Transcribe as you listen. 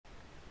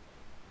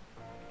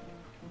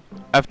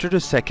After the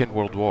Second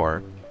World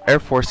War, air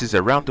forces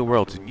around the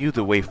world knew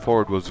the way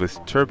forward was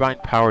with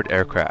turbine-powered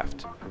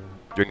aircraft.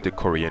 During the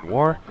Korean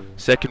War,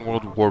 Second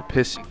World War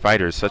piston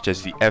fighters such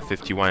as the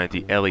F-51 and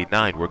the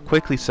LA-9 were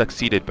quickly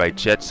succeeded by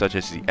jets such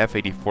as the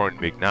F-84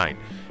 and MiG-9,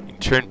 in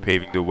turn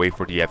paving the way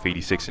for the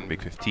F-86 and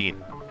MiG-15.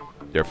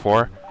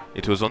 Therefore,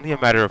 it was only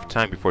a matter of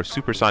time before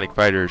supersonic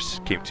fighters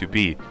came to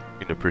be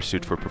in the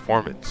pursuit for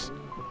performance.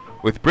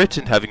 With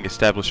Britain having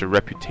established a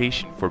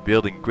reputation for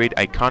building great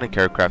iconic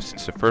aircraft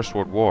since the First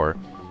World War,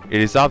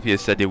 it is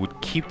obvious that they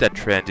would keep that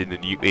trend in the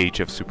new age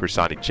of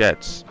supersonic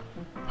jets.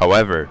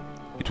 However,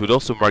 it would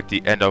also mark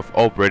the end of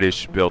all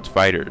British-built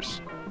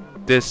fighters.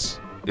 This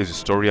is the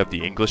story of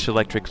the English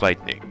Electric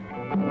Lightning.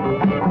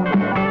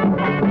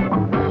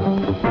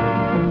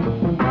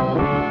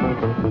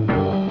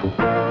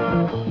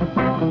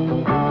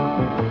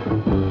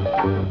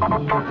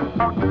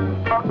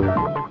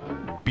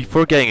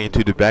 Before getting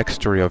into the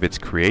backstory of its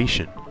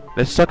creation,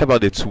 let's talk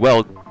about its,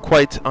 well,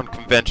 quite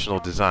unconventional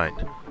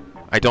design.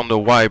 I don't know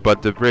why,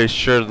 but the British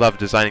sure love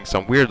designing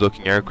some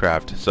weird-looking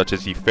aircraft, such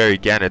as the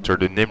Fairey Gannet or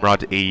the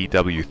Nimrod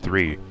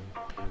AEW-3.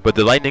 But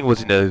the Lightning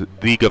was in a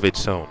league of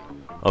its own.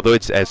 Although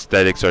its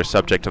aesthetics are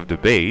subject of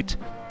debate,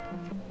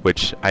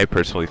 which I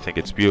personally think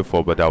it's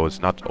beautiful, but that was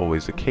not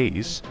always the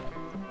case,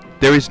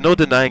 there is no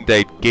denying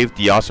that it gave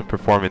the awesome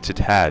performance it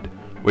had,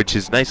 which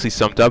is nicely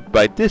summed up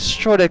by this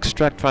short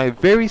extract from a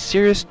very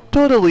serious,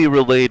 totally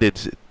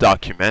related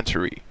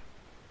documentary.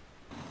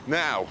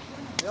 Now,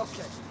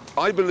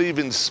 I believe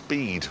in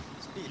speed.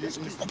 Yes.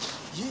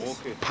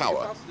 Okay.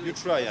 Power. You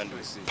try and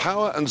see.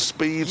 Power and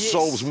speed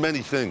solves many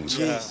things.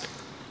 Yes.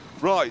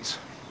 Right.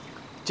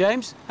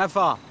 James, how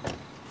far?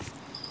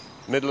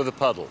 Middle of the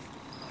puddle.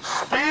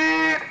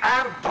 Speed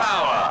and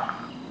power.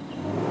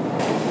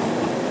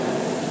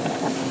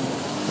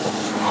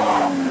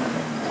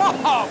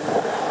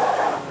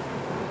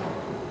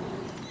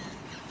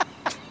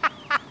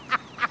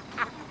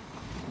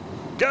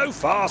 Go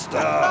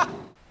faster!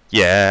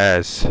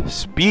 Yes,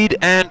 speed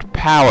and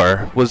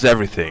power was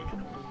everything.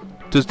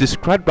 It was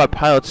described by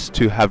pilots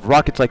to have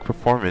rocket-like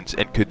performance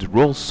and could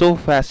roll so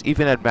fast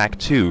even at Mach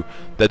 2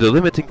 that the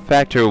limiting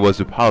factor was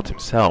the pilot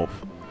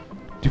himself.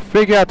 To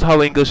figure out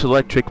how English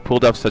Electric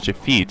pulled off such a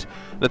feat,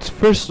 let's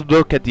first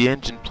look at the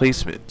engine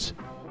placement.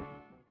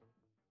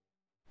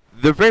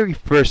 The very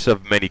first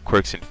of many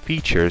quirks and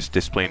features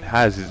this plane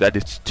has is that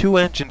its two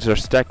engines are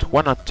stacked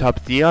one on top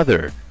of the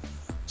other.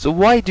 So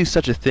why do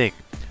such a thing?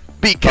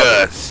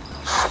 Because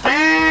Speed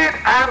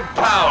and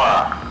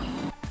power.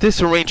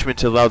 this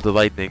arrangement allowed the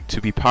Lightning to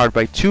be powered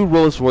by two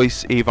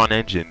Rolls-Royce Avon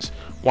engines,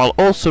 while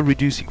also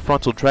reducing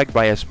frontal drag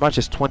by as much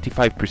as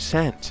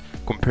 25%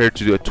 compared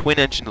to a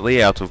twin-engine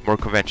layout of more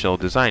conventional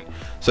design,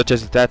 such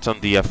as that on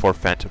the F4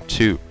 Phantom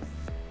II.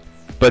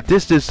 But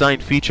this design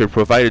feature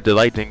provided the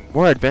Lightning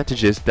more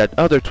advantages that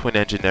other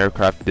twin-engine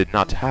aircraft did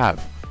not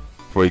have.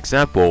 For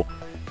example,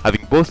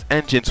 having both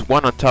engines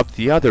one on top of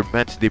the other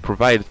meant they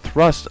provided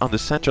thrust on the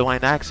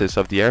centerline axis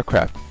of the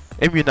aircraft,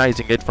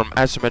 immunizing it from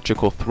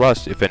asymmetrical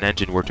thrust if an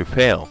engine were to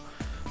fail.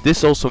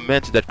 This also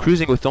meant that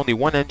cruising with only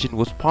one engine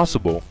was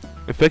possible,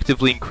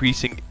 effectively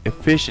increasing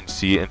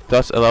efficiency and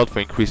thus allowed for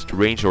increased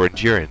range or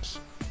endurance.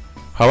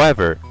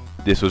 However,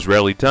 this was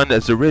rarely done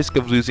as the risk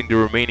of losing the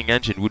remaining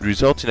engine would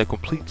result in a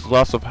complete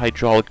loss of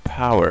hydraulic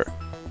power.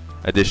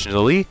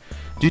 Additionally,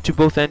 due to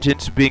both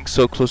engines being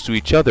so close to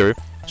each other,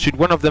 should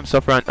one of them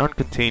suffer an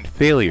uncontained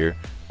failure,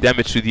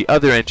 damage to the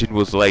other engine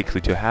was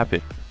likely to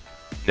happen.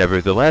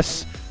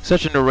 Nevertheless,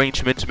 such an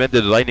arrangement meant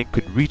that the Lightning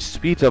could reach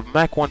speeds of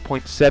Mach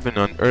 1.7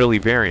 on early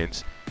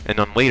variants, and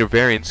on later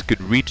variants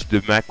could reach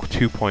the Mach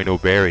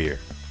 2.0 barrier.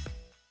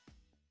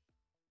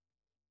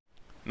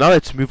 Now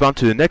let's move on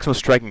to the next most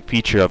striking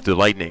feature of the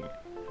Lightning,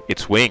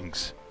 its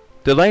wings.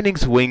 The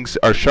Lightning's wings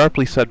are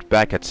sharply swept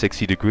back at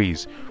 60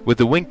 degrees, with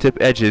the wingtip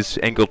edges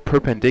angled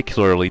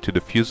perpendicularly to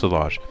the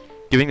fuselage,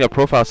 giving a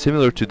profile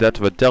similar to that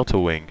of a delta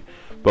wing,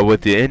 but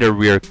with the inner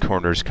rear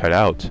corners cut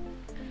out.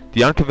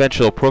 The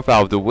unconventional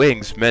profile of the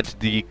wings meant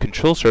the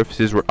control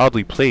surfaces were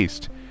oddly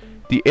placed.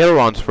 The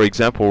ailerons, for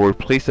example, were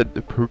placed at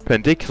the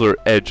perpendicular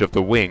edge of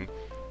the wing,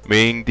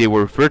 meaning they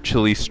were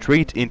virtually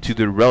straight into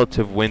the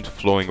relative wind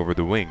flowing over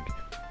the wing.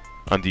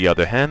 On the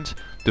other hand,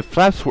 the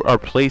flaps are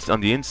placed on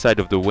the inside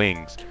of the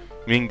wings,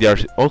 meaning they are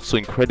also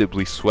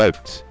incredibly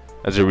swept.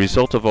 As a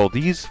result of all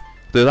these,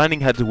 the Lightning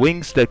had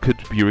wings that could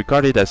be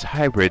regarded as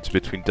hybrids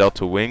between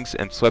delta wings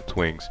and swept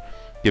wings,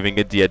 giving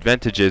it the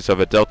advantages of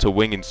a delta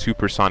wing in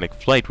supersonic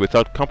flight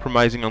without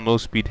compromising on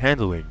low-speed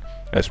handling,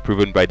 as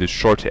proven by the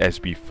short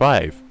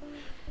SB-5.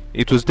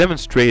 It was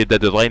demonstrated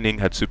that the Lightning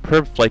had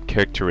superb flight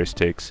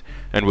characteristics,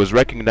 and was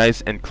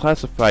recognized and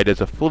classified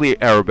as a fully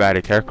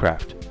aerobatic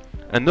aircraft.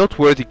 A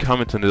noteworthy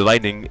comment on the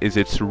Lightning is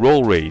its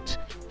roll rate,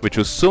 which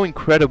was so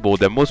incredible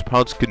that most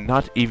pilots could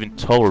not even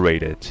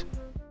tolerate it.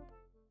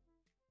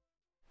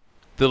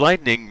 The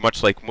Lightning,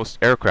 much like most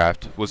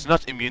aircraft, was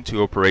not immune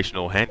to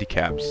operational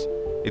handicaps.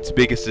 Its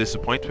biggest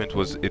disappointment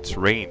was its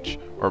range,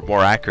 or more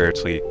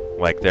accurately,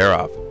 lack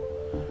thereof.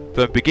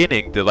 From the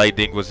beginning, the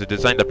Lightning was a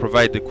design that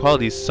provided the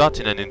qualities sought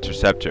in an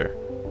interceptor.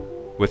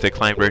 With a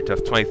climb rate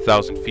of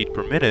 20,000 feet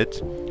per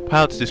minute,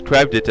 pilots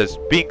described it as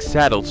being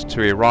saddled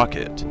to a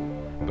rocket.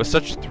 But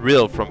such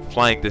thrill from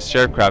flying this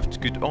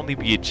aircraft could only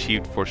be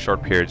achieved for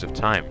short periods of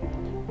time.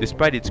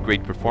 Despite its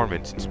great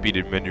performance and speed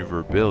and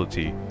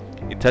maneuverability,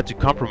 it had to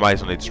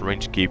compromise on its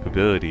range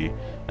capability,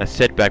 a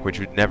setback which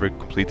would never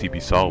completely be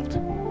solved.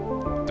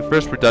 The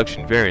first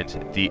production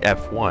variant, the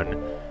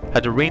F1,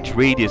 had a range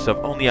radius of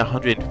only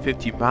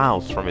 150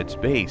 miles from its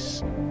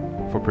base.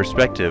 For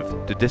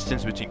perspective, the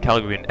distance between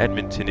Calgary and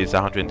Edmonton is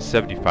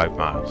 175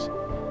 miles.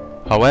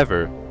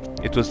 However,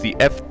 it was the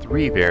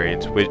F3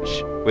 variant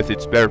which, with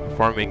its better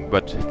performing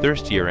but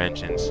thirstier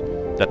engines,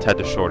 that had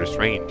the shortest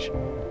range.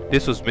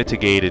 This was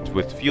mitigated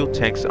with fuel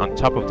tanks on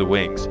top of the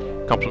wings,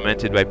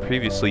 complemented by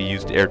previously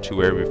used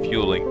air-to-air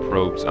refueling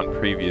probes on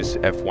previous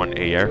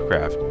F1A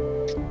aircraft.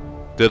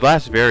 The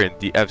last variant,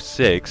 the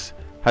F6,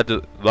 had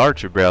a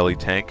larger belly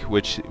tank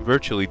which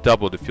virtually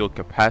doubled the fuel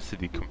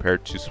capacity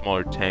compared to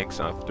smaller tanks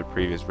of the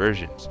previous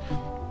versions,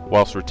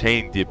 whilst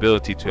retaining the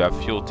ability to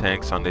have fuel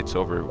tanks on its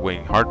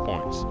over-wing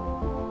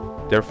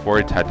hardpoints. Therefore,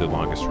 it had the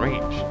longest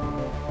range.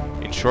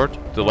 In short,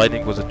 the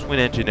Lightning was a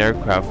twin-engine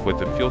aircraft with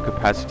the fuel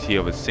capacity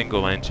of a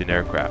single-engine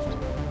aircraft.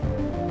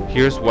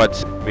 Here's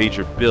what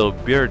Major Bill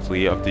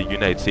Beardsley of the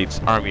United States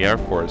Army Air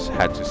Force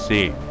had to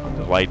say on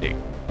the Lightning.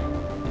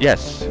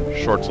 Yes,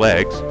 short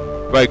legs,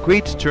 but a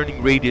great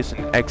turning radius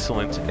and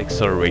excellent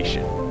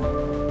acceleration.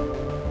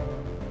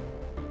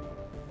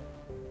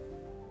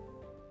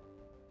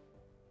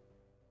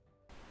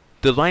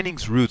 The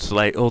Lightning's roots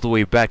lie all the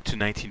way back to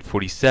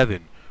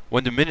 1947,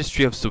 when the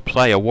Ministry of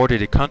Supply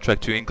awarded a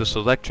contract to English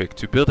Electric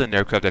to build an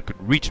aircraft that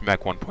could reach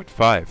Mach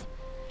 1.5.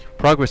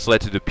 Progress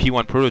led to the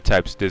P-1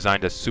 prototypes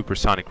designed as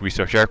supersonic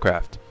research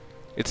aircraft.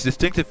 Its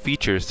distinctive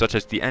features, such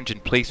as the engine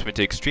placement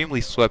and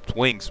extremely swept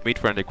wings, made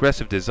for an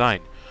aggressive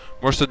design,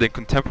 more so than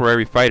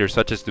contemporary fighters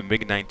such as the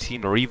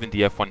MiG-19 or even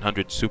the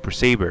F-100 Super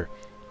Sabre.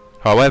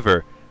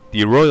 However,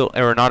 the Royal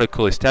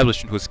Aeronautical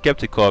Establishment was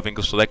skeptical of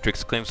English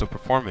Electric's claims of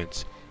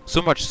performance,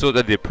 so much so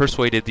that they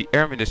persuaded the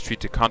Air Ministry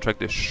to contract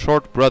the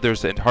Short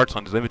Brothers and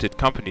Hartland Limited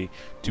Company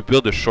to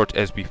build a short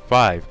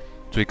SB-5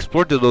 to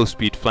explore the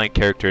low-speed flying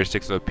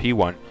characteristics of the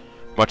P-1,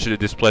 much to the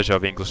displeasure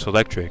of English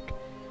Electric.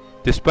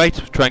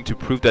 Despite trying to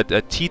prove that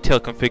a T-tail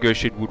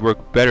configuration would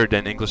work better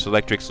than English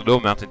Electric's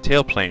low-mounted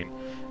tailplane,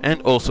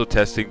 and also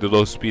testing the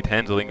low-speed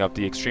handling of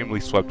the extremely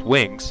swept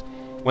wings,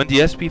 when the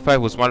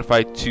SB-5 was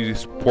modified to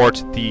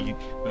support the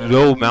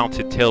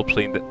low-mounted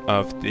tailplane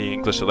of the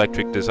English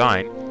Electric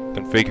design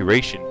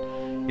configuration,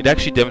 it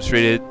actually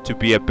demonstrated to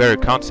be a better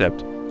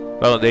concept,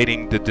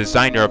 validating the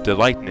designer of the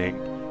Lightning,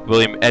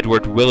 William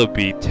Edward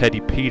Willoughby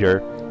Teddy Peter,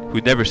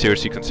 who never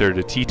seriously considered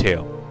a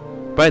T-tail.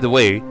 By the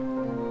way,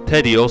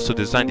 Teddy also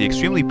designed the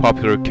extremely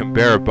popular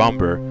Canberra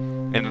bomber,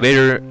 and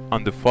later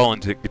on the fallen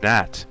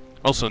Gnat,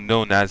 also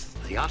known as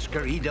the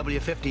Oscar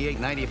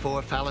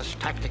EW-5894 Phallus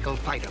Tactical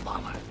Fighter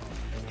Bomber.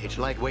 Its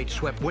lightweight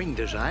swept wing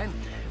design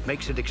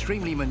makes it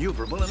extremely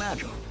maneuverable and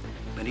agile.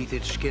 Beneath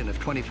its skin of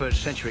 21st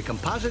century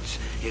composites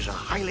is a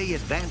highly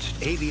advanced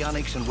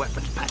avionics and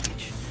weapons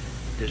package.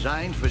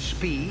 Designed for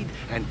speed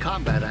and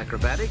combat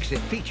acrobatics, it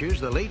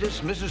features the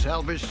latest Mrs.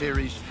 Halver's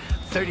Series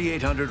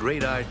 3800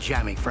 radar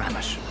jamming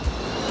Framus.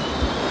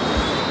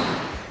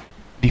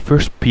 The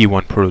first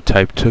P-1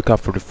 prototype took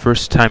off for the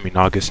first time in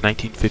August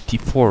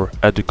 1954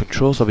 at the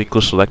controls of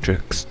English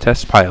Electric's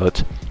test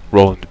pilot,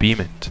 Roland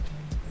Beament.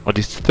 On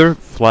its third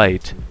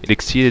flight, it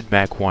exceeded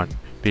Mach 1,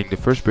 being the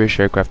first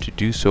British aircraft to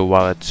do so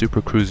while at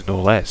Supercruise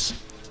no less.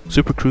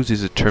 Supercruise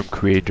is a term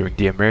created during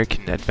the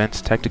American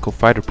Advanced Tactical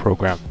Fighter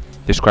program,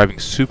 describing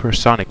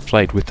supersonic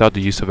flight without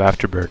the use of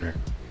afterburner.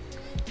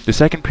 The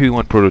second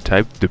P-1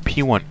 prototype, the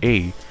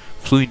P-1A,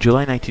 flew in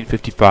July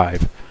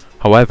 1955.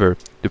 However,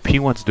 the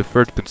P-1s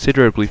differed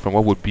considerably from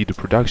what would be the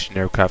production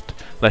aircraft,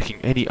 lacking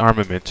any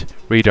armament,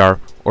 radar,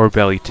 or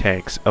belly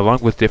tanks, along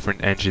with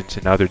different engines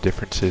and other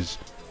differences.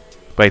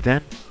 By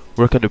then,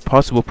 work on the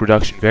possible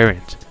production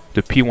variant,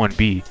 the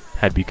P-1B,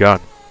 had begun.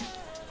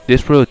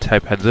 This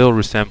prototype had little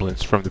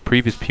resemblance from the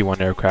previous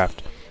P-1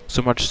 aircraft,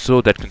 so much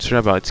so that concern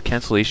about its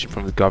cancellation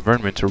from the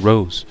government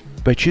arose.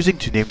 By choosing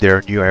to name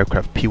their new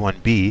aircraft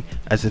P-1B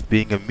as if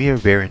being a mere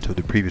variant of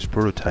the previous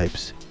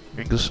prototypes,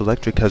 English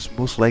Electric has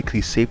most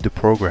likely saved the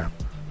program,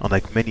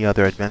 unlike many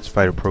other advanced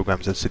fighter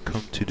programs that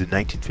succumbed to the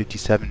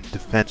 1957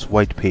 Defense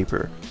White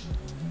Paper.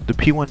 The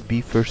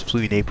P-1B first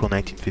flew in April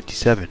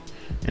 1957,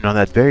 and on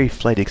that very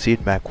flight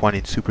exceeded Mach 1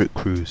 in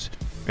Supercruise,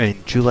 and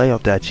in July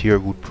of that year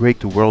would break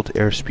the world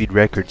airspeed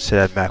record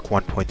set at Mach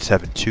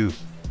 1.72.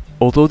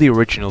 Although the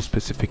original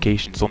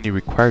specifications only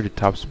required a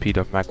top speed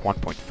of Mach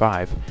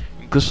 1.5,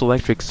 English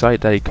Electric saw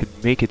that it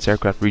could make its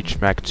aircraft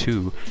reach Mach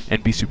 2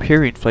 and be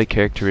superior in flight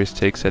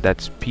characteristics at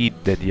that speed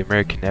than the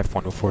American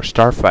F-104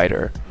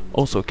 Starfighter,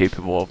 also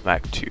capable of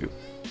Mach 2.